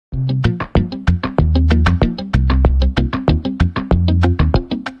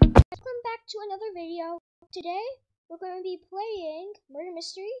Today we're going to be playing Murder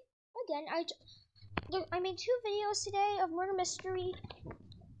Mystery again. I made 2 videos today of Murder Mystery.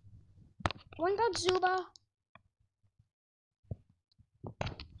 One called Zuba.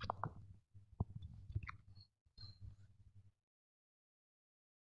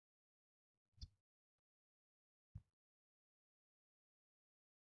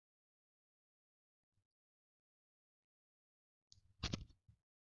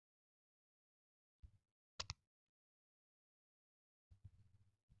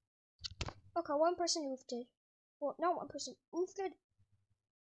 Okay, one person oofed it. Well, not one person oofed it.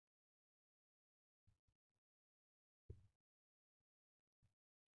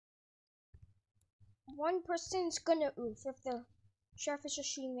 One person's gonna oof if the sheriff is just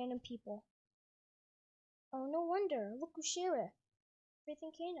shooting random people. Oh, no wonder. Look who's sheriff.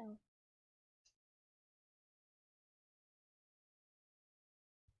 Everything Kano.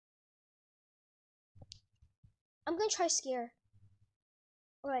 I'm gonna try scare.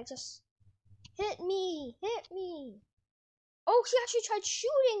 Or like just hit me, hit me. Oh, he actually tried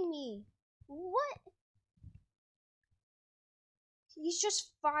shooting me. What? He's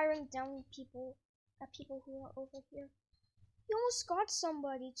just firing down people at people who are over here. He almost got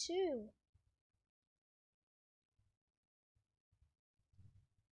somebody too.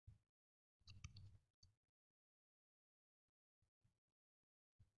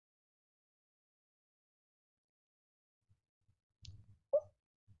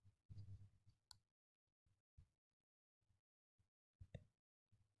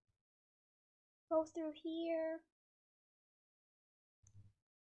 Go through here.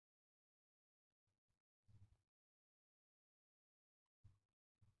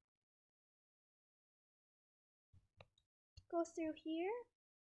 Go through here.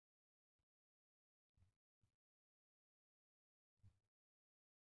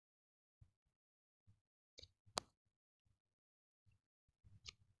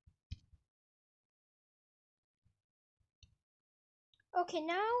 Okay,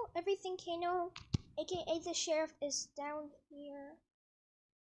 now everything Kano, aka the sheriff, is down here.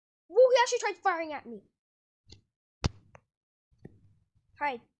 Whoa, he actually tried firing at me.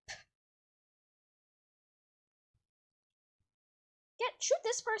 Hide. Shoot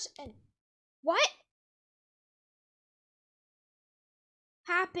this person. What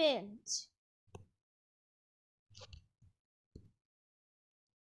happened?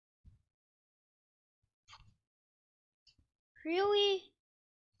 Really?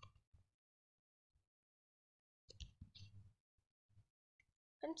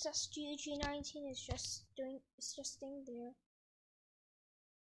 Princess GG19 is just staying there.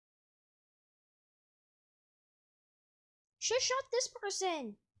 Should shot this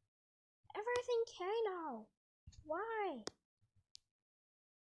person. Everything Kano. Why?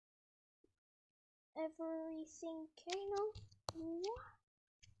 Everything Kano. What?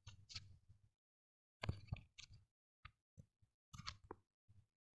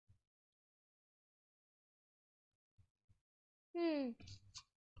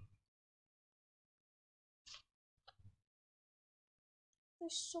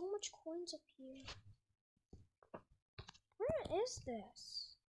 There's so much coins up here. Where is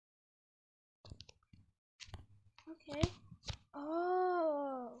this? Okay.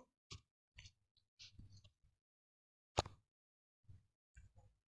 Oh.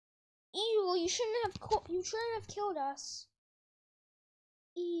 Evil, you shouldn't have killed us.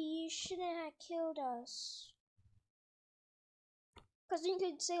 You shouldn't have killed us. Because you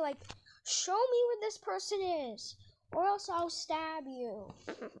could say like, show me where this person is, or else I'll stab you.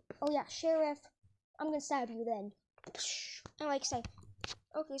 Oh yeah, sheriff, I'm gonna stab you then. And like say,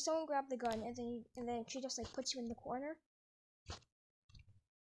 okay, someone grab the gun, and then she just like puts you in the corner.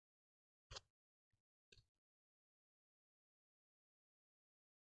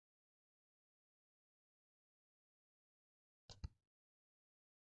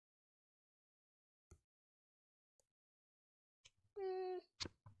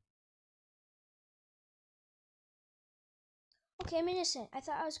 Okay, I'm innocent. I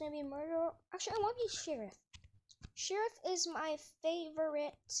thought I was gonna be a murderer. Actually, I want to be sheriff. Sheriff is my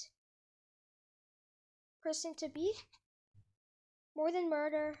favorite person to be. More than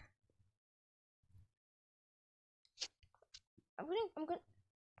murder. I'm gonna.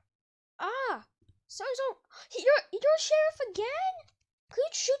 Ah, you're a sheriff again? Could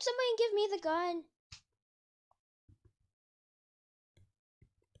you shoot somebody and give me the gun?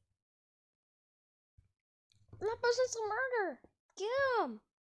 That person's a murderer. Get him.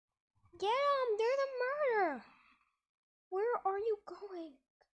 Get him. They're the murderer. Where are you going?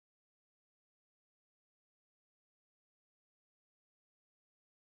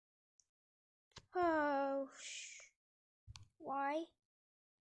 Oh. Why?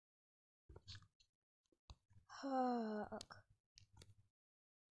 Fuck.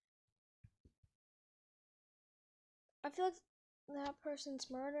 I feel like that person's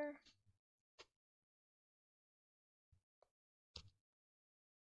murder.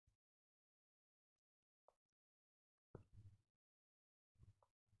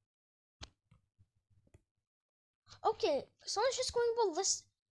 Okay, someone's just going ballistic.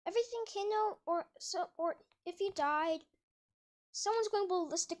 Everything Kano or if he died, someone's going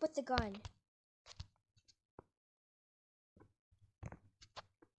ballistic with the gun.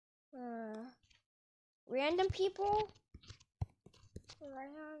 Random people.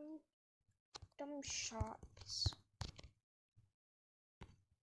 Random shots.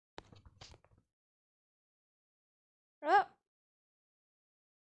 Oh,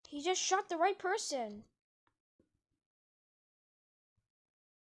 he just shot the right person.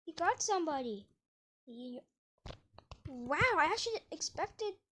 He got somebody. Wow, I actually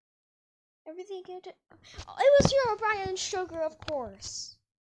expected everything to. Oh, it was your Brian Sugar, of course.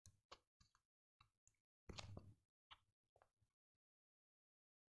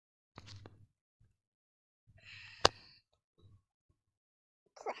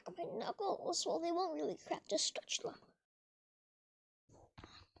 Crack my knuckles. Well, they won't really crack, just stretch them.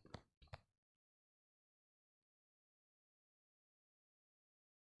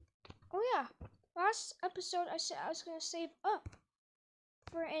 Oh yeah, last episode I said I was gonna save up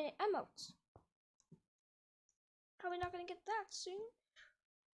for an emote. Probably not gonna get that soon.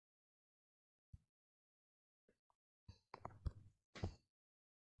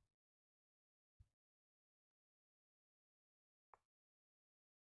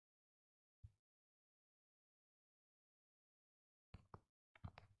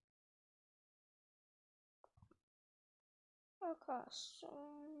 Okay, so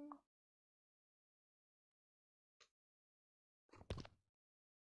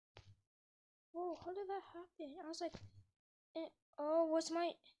whoa, how did that happen? I was like, oh, was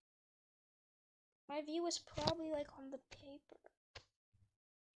my view was probably like on the paper.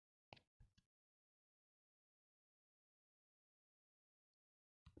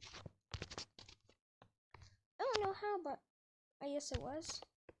 I don't know how, but I guess it was.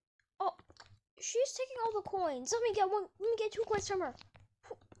 Oh, she's taking all the coins. Let me get one. Let me get 2 coins from her.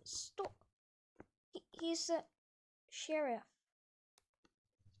 Stop. He's the sheriff.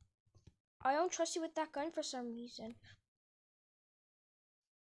 I don't trust you with that gun for some reason.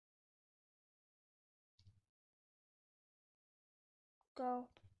 Go.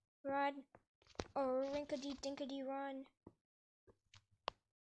 Run. Or rinkety dinkety run.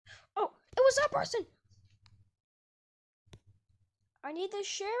 Oh, it was that person. I need the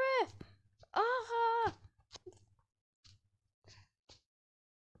sheriff. Aha.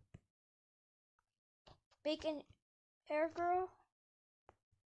 Bacon hair girl.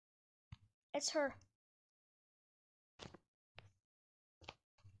 It's her.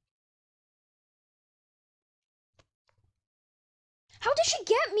 How did she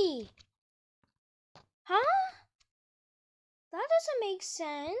get me? Huh? That doesn't make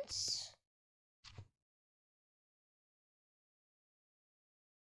sense.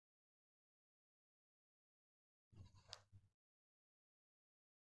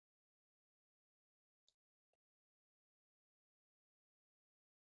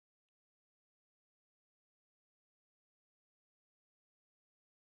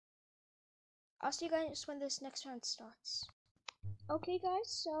 I'll see you guys when this next round starts. Okay, guys,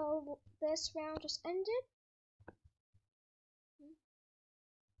 so this round just ended.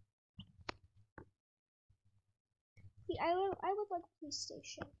 I would like police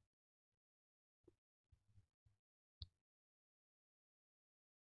station.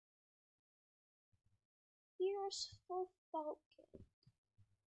 Here's full Falcon.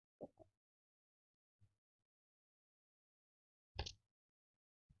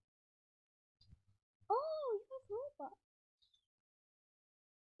 Oh, you have robots.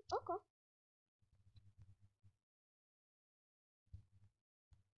 Okay.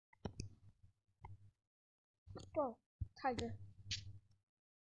 Go, Tiger.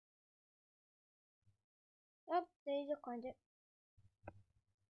 Yep, they declined it.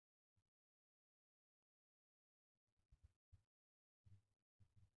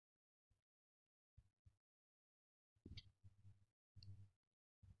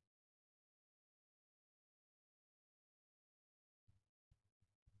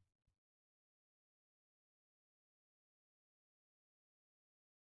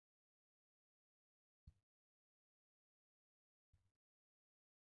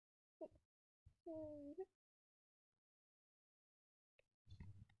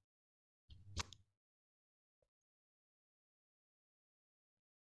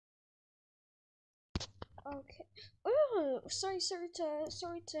 Okay. Oh, sorry to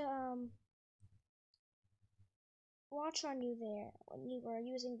watch on you there when you were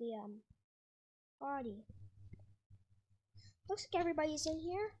using the party. Looks like everybody's in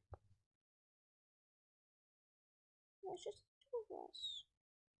here. There's just two of us.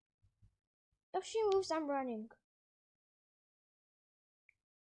 If she moves, I'm running.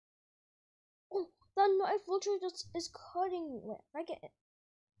 Oh, the knife literally just is cutting me. I get it.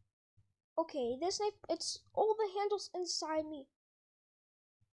 Okay, this knife, all the handles inside me.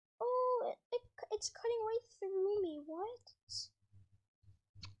 Oh, it's cutting right through me. What?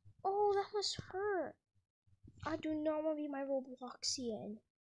 Oh, that must hurt. I do not want to be my Robloxian.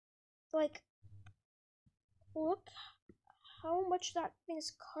 Like, look how much that thing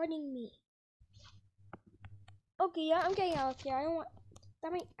is cutting me. Okay, yeah, I'm getting out of here. I don't want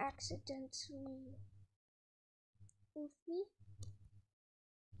that might accidentally move me.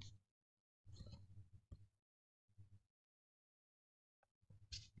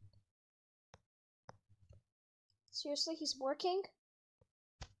 Seriously, he's working?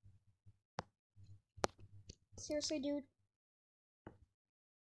 Seriously, dude.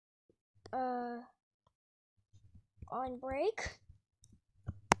 On break?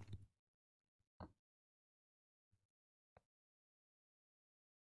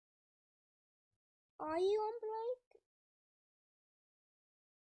 Are you on break?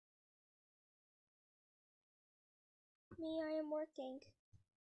 Me, I am working.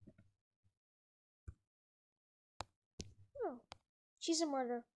 Oh, she's a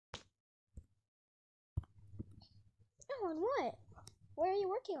murderer. Oh, on what? What are you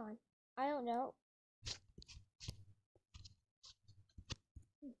working on? I don't know.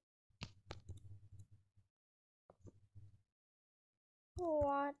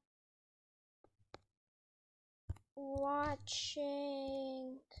 What?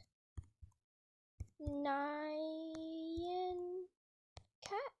 Watching Nyan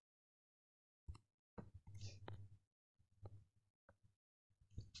Cat?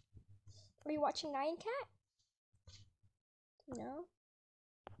 Are you watching Nyan Cat? No.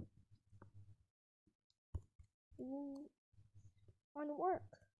 On work.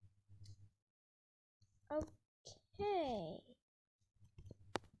 Okay.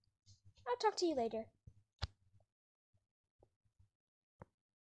 I'll talk to you later.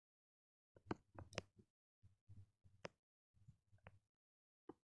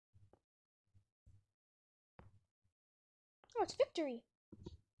 Oh, it's Victory.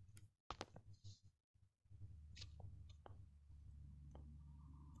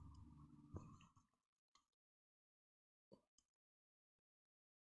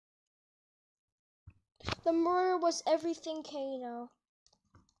 The murder was everything, Kano.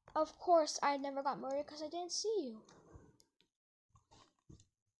 Of course, I never got murdered because I didn't see you.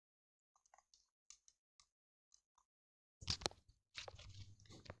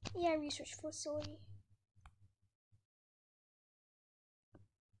 Yeah, research facility.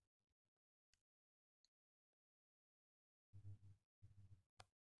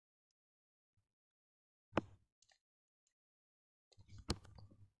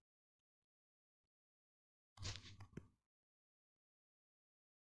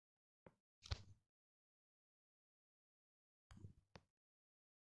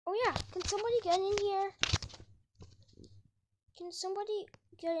 Oh yeah, can somebody get in here? Can somebody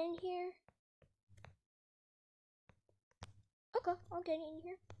get in here? Okay, I'll get in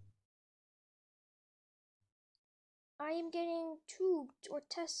here. I am getting tubed or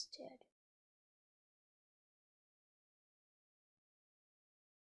tested.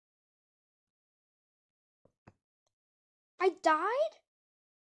 I died?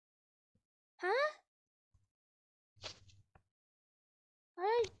 Huh?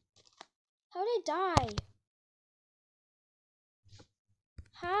 How did I die?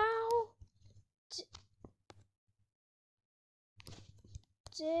 How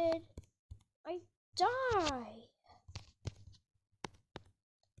did I die?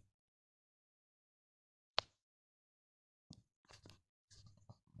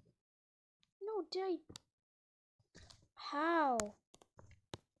 No, did I? How?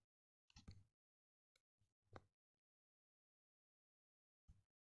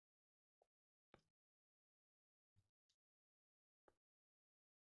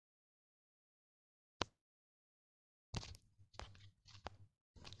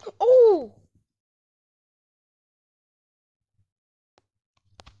 Oh!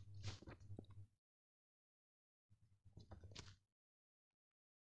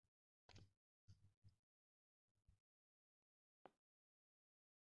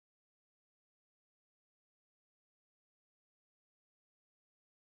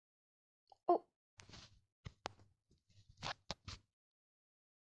 Oh!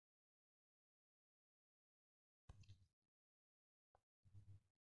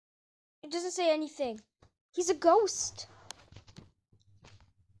 doesn't say anything. He's a ghost.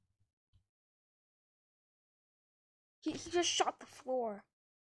 He just shot the floor.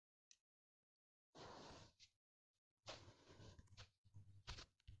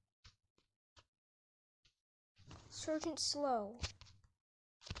 Sergeant Slow.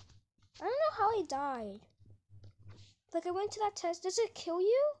 I don't know how he died. Like, I went to that test. Does it kill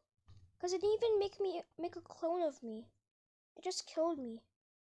you? Because it didn't even make a clone of me. It just killed me.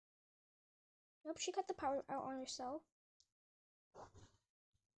 Nope, she cut the power out on herself.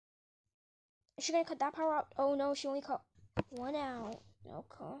 Is she gonna cut that power out? Oh no, she only cut one out.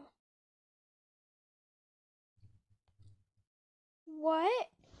 Okay. What?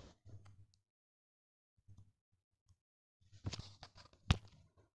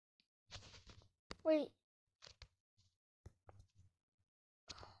 Wait.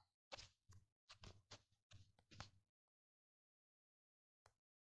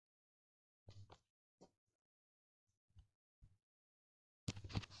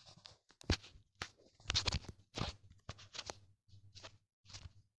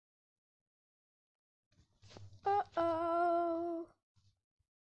 Uh-oh.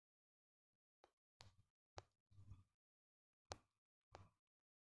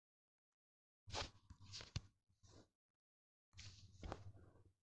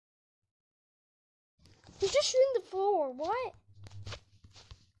 He's just shooting the floor. What?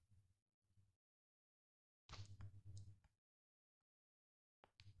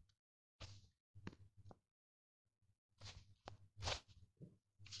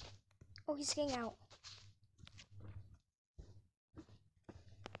 Oh, he's getting out.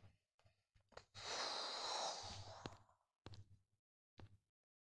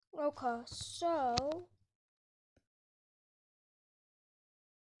 Okay, so...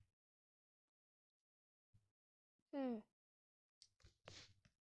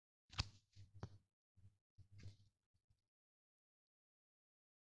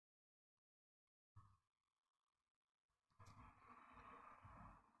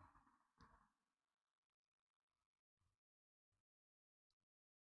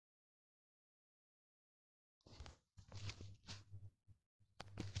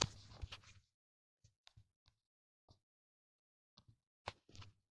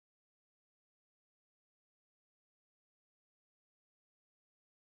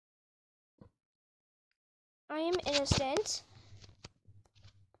 I am innocent.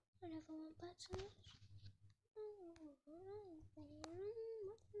 I never went back to this.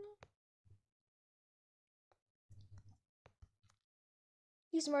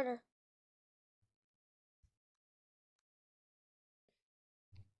 He's murder.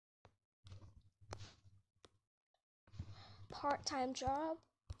 Part-time job.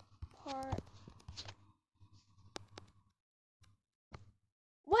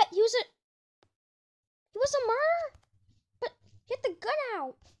 What? He was a murderer? But get the gun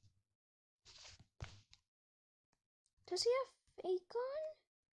out. Does he have a gun?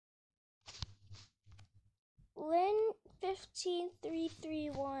 Lynn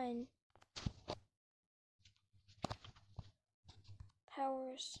 15331.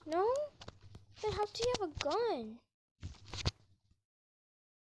 Powers. No? Then how do you have a gun?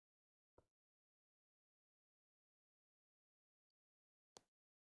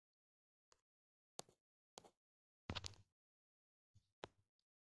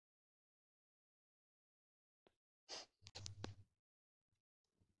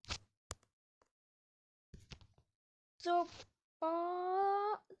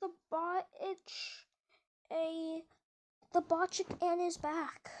 The bot chicken is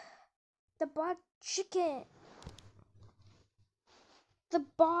back. The bot chicken. The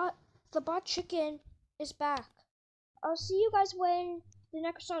bot chicken is back. I'll see you guys when the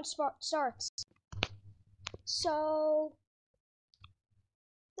next round starts. So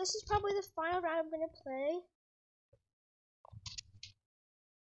this is probably the final round I'm gonna play.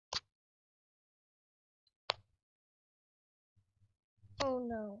 Oh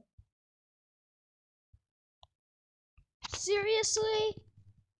no. Seriously?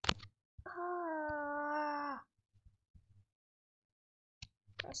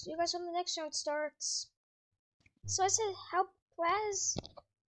 I'll see you guys when the next round starts. So I said help Plaz,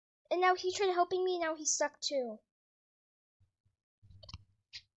 and now he tried helping me, now he's stuck too.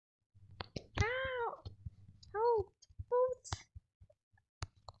 Ow! Help!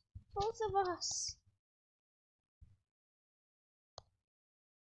 Both of us.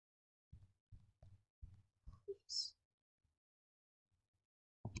 Please.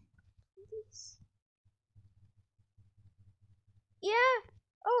 Please. Yeah!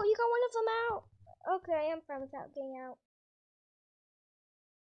 Oh, you got one of them out. Okay, I'm fine without getting out.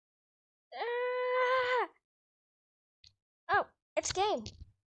 It's game.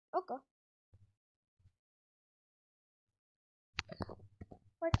 Okay.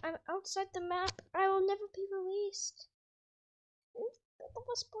 Like, I'm outside the map. I will never be released. Help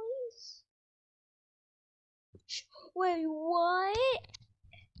us, please. Wait, what?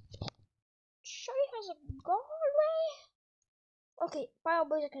 Shy has a guard? Okay,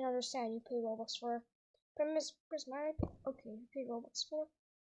 Bioblaze I can understand. You pay Robux for. Prismatic. Okay, you pay Robux for.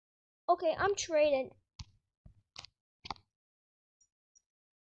 Okay, I'm trading.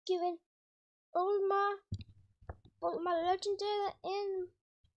 Giving all my legendary and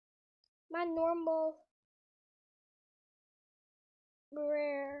my normal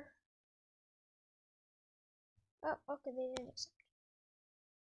rare. Oh, okay, they didn't accept.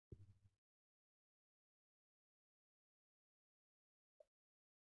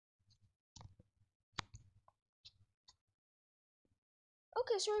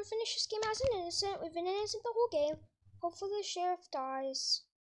 Okay, so we finished this game as an innocent. We've been innocent the whole game. Hopefully the sheriff dies.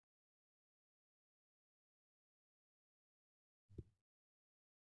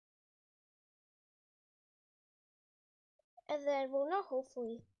 And then, well, not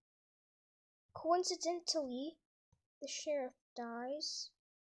hopefully. Coincidentally, the sheriff dies.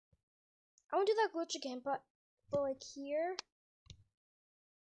 I want to do that glitch again, but like here.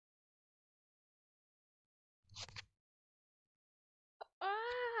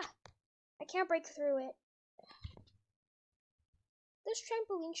 Ah! I can't break through it. This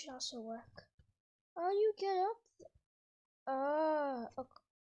trampoline should also work. Oh, you get up. Okay.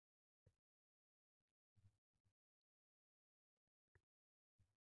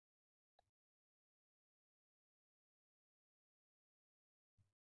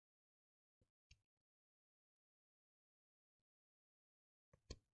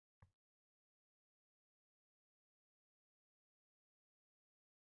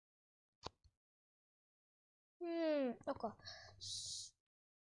 Okay.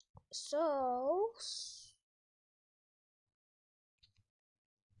 So,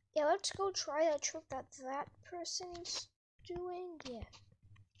 yeah, let's go try that trick that person's doing. Yeah.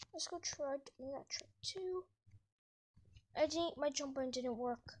 Let's go try doing that trick too. My jump button didn't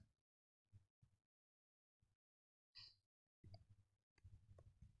work.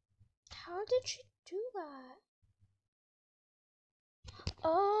 How did she do that?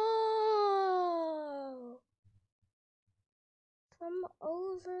 Oh! From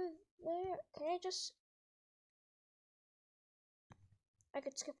over there. Can I just... I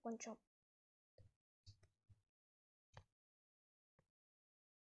could skip one jump.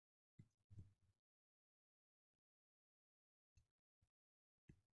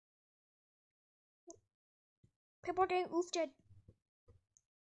 People are getting oofed.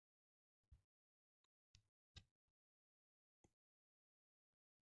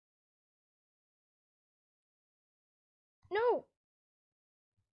 No!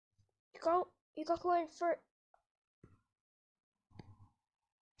 You got going for...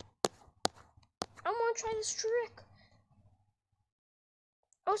 I want to try this trick.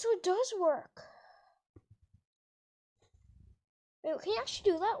 Oh, so it does work. Wait, can you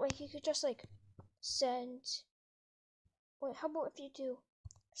actually do that? Like, you could just, like, send... Wait, how about if you do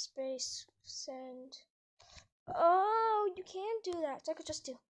space, send... Oh, you can do that. So I could just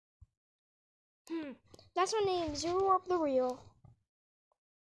do... That's my name, Zero Up the Real.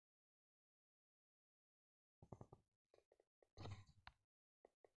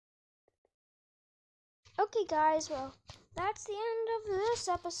 Okay, guys, well, that's the end of this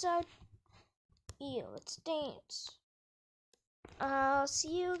episode. Yeah, let's dance. I'll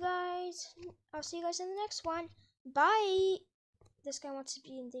see you guys in the next one. Bye. This guy wants to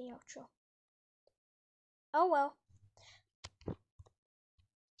be in the outro. Oh well.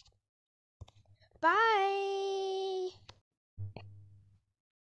 Bye.